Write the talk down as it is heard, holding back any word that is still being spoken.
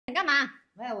嘛？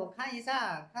没有，我看一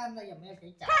下，看他有没有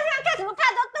给奖。看什么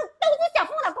看？都是小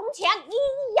凤的工钱，你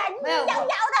摇摇的，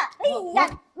哎呀，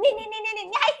你还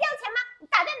要钱吗？你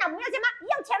打电脑不要钱吗？你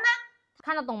要钱吗？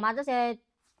看得懂吗？这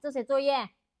些作业，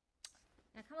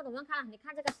看不懂不用看了，你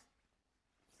看这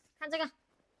个，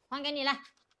还给你了。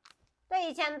这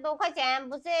1000多块钱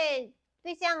不是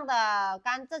对象的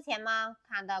甘蔗钱吗？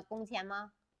砍的工钱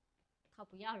吗？他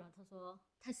不要了，他说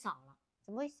太少了。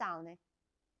怎么会少呢？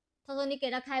他说你给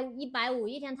他开150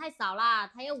一天太少了，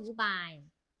他要500。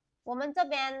我们这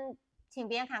边请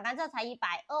别人砍甘蔗才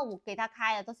120，我给他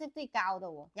开的都是最高的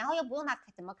哦，然后又不用他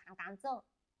怎么砍甘蔗。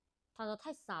他说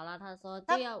太少了，他说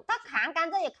就要他砍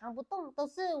甘蔗也扛不动，都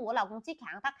是我老公去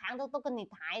扛，他扛都跟你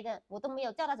抬的，我都没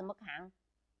有叫他怎么扛。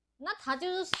那他就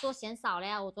是说嫌少了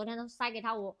呀。我昨天都塞给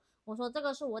他，我说这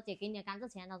个是我姐给你的甘蔗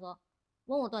钱，他说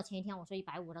问我多少钱一天，我说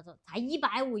150，他说才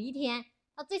150一天，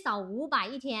他最少500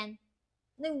一天，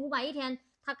那500一天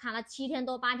他砍了7天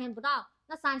多8天不到，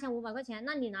那3500块钱，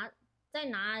那你再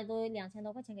拿多2000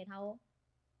多块钱给他哦。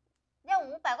要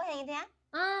500块钱一天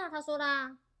啊？他说的，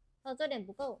他说这点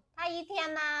不够，他一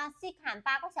天呢是砍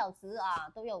8个小时啊，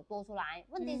都有多出来。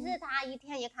问题是他一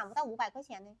天也砍不到500块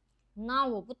钱呢。那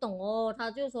我不懂哦，他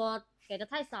就说给的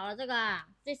太少了，这个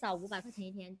最少500块钱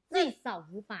一天，最少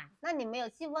500。那你没有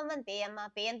去问别人吗？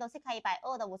别人都是开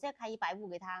120的，我现在开150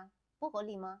给他，不合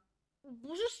理吗？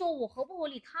不是说我合不合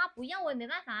理，他不要我也没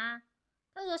办法啊。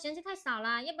他说嫌弃太少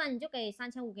了，要不然你就给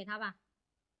3500给他吧。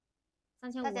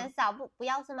3500。他嫌少不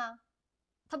要是吗？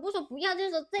他不说不要，就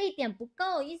是说这一点不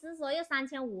够，意思是说要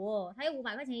3500，他要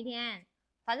500块钱一天。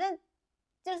反正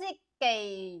就是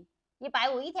给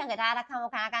150一天给他，他看我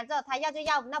砍甘蔗，他要就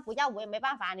要，那不要我也没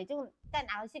办法，你就再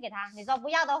拿回去给他。你说不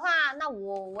要的话，那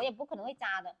我也不可能会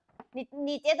加的。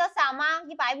你觉得少吗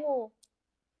？150？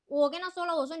我跟他说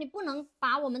了，我说你不能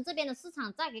把我们这边的市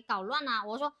场再给搞乱了。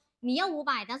我说你要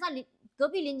500，但是隔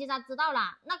壁邻居家知道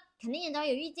了，那肯定人家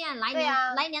有意见。来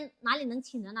年哪里能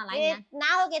请人啊？来年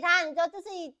拿回给他，你说就是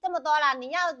这么多了，你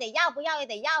得要，不要也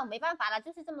得要，没办法了，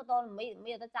就是这么多，没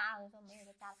有的加了。我说没有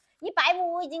的加了，150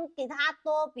我已经给他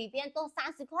比别人多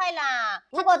30块了。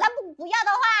如果他不要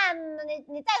的话，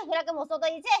你再回来跟我说多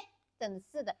一次。真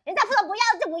是的，人家说不要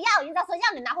就不要，人家说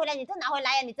要你拿回来你就拿回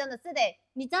来呀，你真的是的。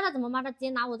你知道他怎么吗？他直接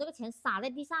拿我这个钱撒在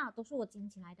地上，都是我捡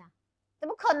起来的。怎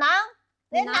么可能？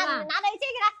你拿了一切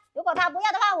给他，如果他不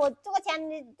要的话，我这个钱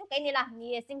就给你了，你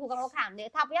也辛苦跟我砍，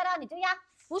他不要的话你就要。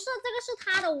不是，这个是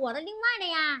他的，我的另外的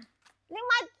呀。另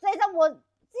外，所以说我是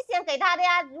先给他的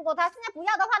呀。如果他现在不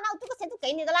要的话，那这个钱就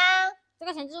给你的啦。这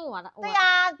个钱就是我的。对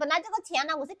呀，本来这个钱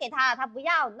呢我是给他，他不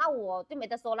要，那我就没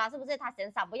得说了，是不是？他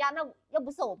嫌少不要，那又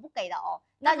不是我不给的哦。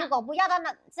那如果不要的，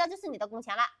那这就是你的工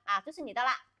钱了啊，就是你的了。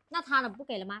那他的不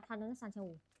给了吗？他的那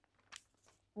3500，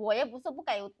我也不是不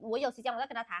给，我有时间我再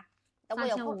跟他谈。等我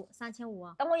有空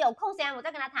3500，等我有空闲我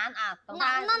再跟他谈啊。等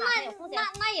他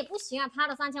那也不行啊，他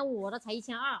的3200，我的才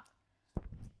1200，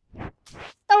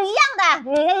都一样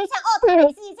的，你的1200，他也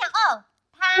是1200，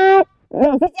他。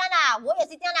有时间了，我有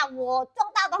时间了，我中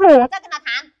到的话我再跟他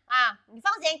谈啊，你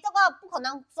放心，这个不可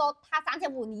能说他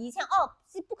3500你1200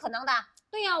是不可能的。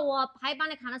对呀，我还帮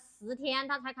你砍了10天，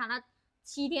他才砍了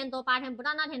7天多8天不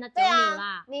到那天的900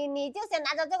了。你就先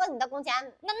拿着这个你的工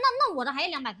钱，那我的还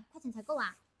有200块钱才够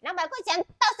啊。200块钱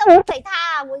到时候我给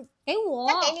他，给我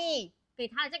再给你，给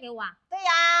他再给我啊。对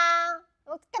呀，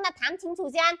我跟他谈清楚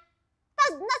先。到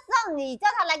那时候你叫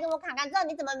他来跟我砍甘蔗，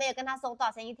你怎么没有跟他收多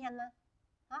少钱一天呢？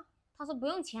他说不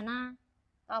用钱呐。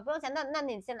不用钱，那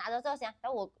你先拿着这先，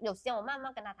等我有时间我慢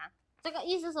慢跟他谈。这个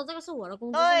意思说这个是我的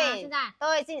工资是吗？现在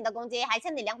对，是你的工资，还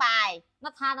欠你200。那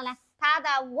他的嘞？他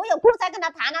的我有空再跟他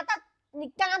谈啊。但你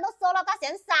刚刚都说了，他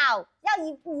嫌少，要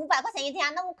500块钱一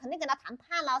天，那我肯定跟他谈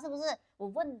判了，是不是？我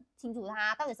问清楚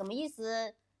他到底什么意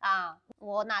思啊？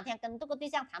我哪天跟这个对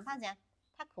象谈判先？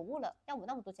太可恶了，要我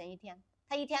那么多钱一天？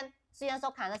他一天虽然说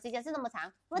砍的时间是那么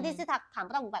长，问题是他砍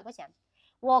不到500块钱。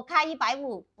我开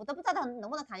150，我都不知道他能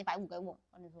不能砍150给我。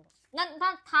跟你说，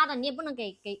那他的你也不能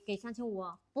给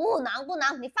3500。不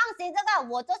能，你放心，这个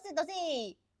我做事都是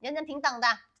人人平等的。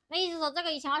那意思说这个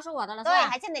1200是我的了，对，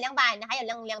还欠你200，你还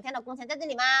有两天的工钱在这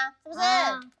里吗？是不是？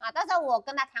到时候我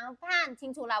跟他谈判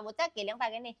清楚了，我再给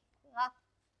200给你啊，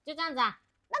就这样子啊？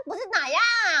那不是哪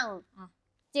样啊？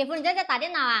姐夫，你在这打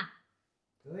电脑啊？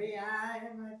对呀，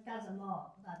干什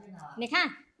么？不打电脑啊？你看，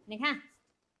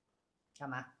干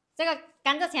嘛？这个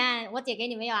甘蔗钱我姐给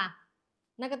你没有啊？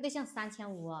那个对象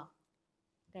3500，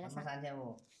给他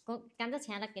3500。甘蔗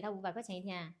钱了，给他500块钱一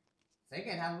天。谁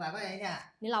给他500块钱一天？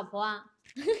你老婆啊？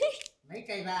没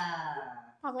给吧？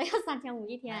他说要3500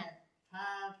一天。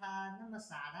他那么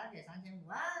傻的给3500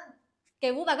啊？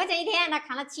给500块钱一天，他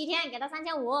砍了7天，给他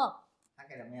3500。他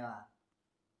给了没有啊？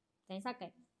等一下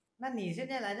给。那你现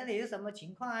在来这里是什么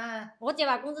情况啊？我姐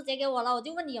把工资结给我了，我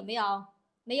就问你有没有？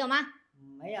没有吗？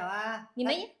没有啊。你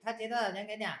没？他结多少钱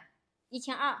给你啊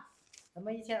？1200。什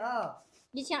么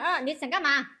1200？1200，你想干嘛？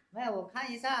没有，我看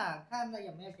一下，看他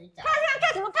有没有给奖。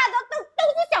看什么看？都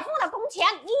是小凤的工钱，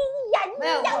哎呀，你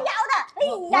要的，哎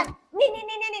呀，你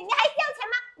还要钱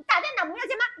吗？你打电脑不要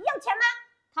钱吗？要钱吗？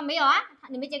他没有啊，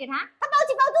你没结给他？他包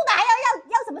吃包住的，还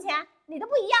要什么钱？你都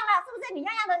不一样了，是不是？你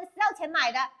样样的是要钱买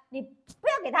的，你不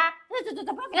要给他，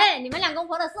走，不要给他。哎，你们两公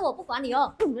婆的事我不管你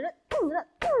哦。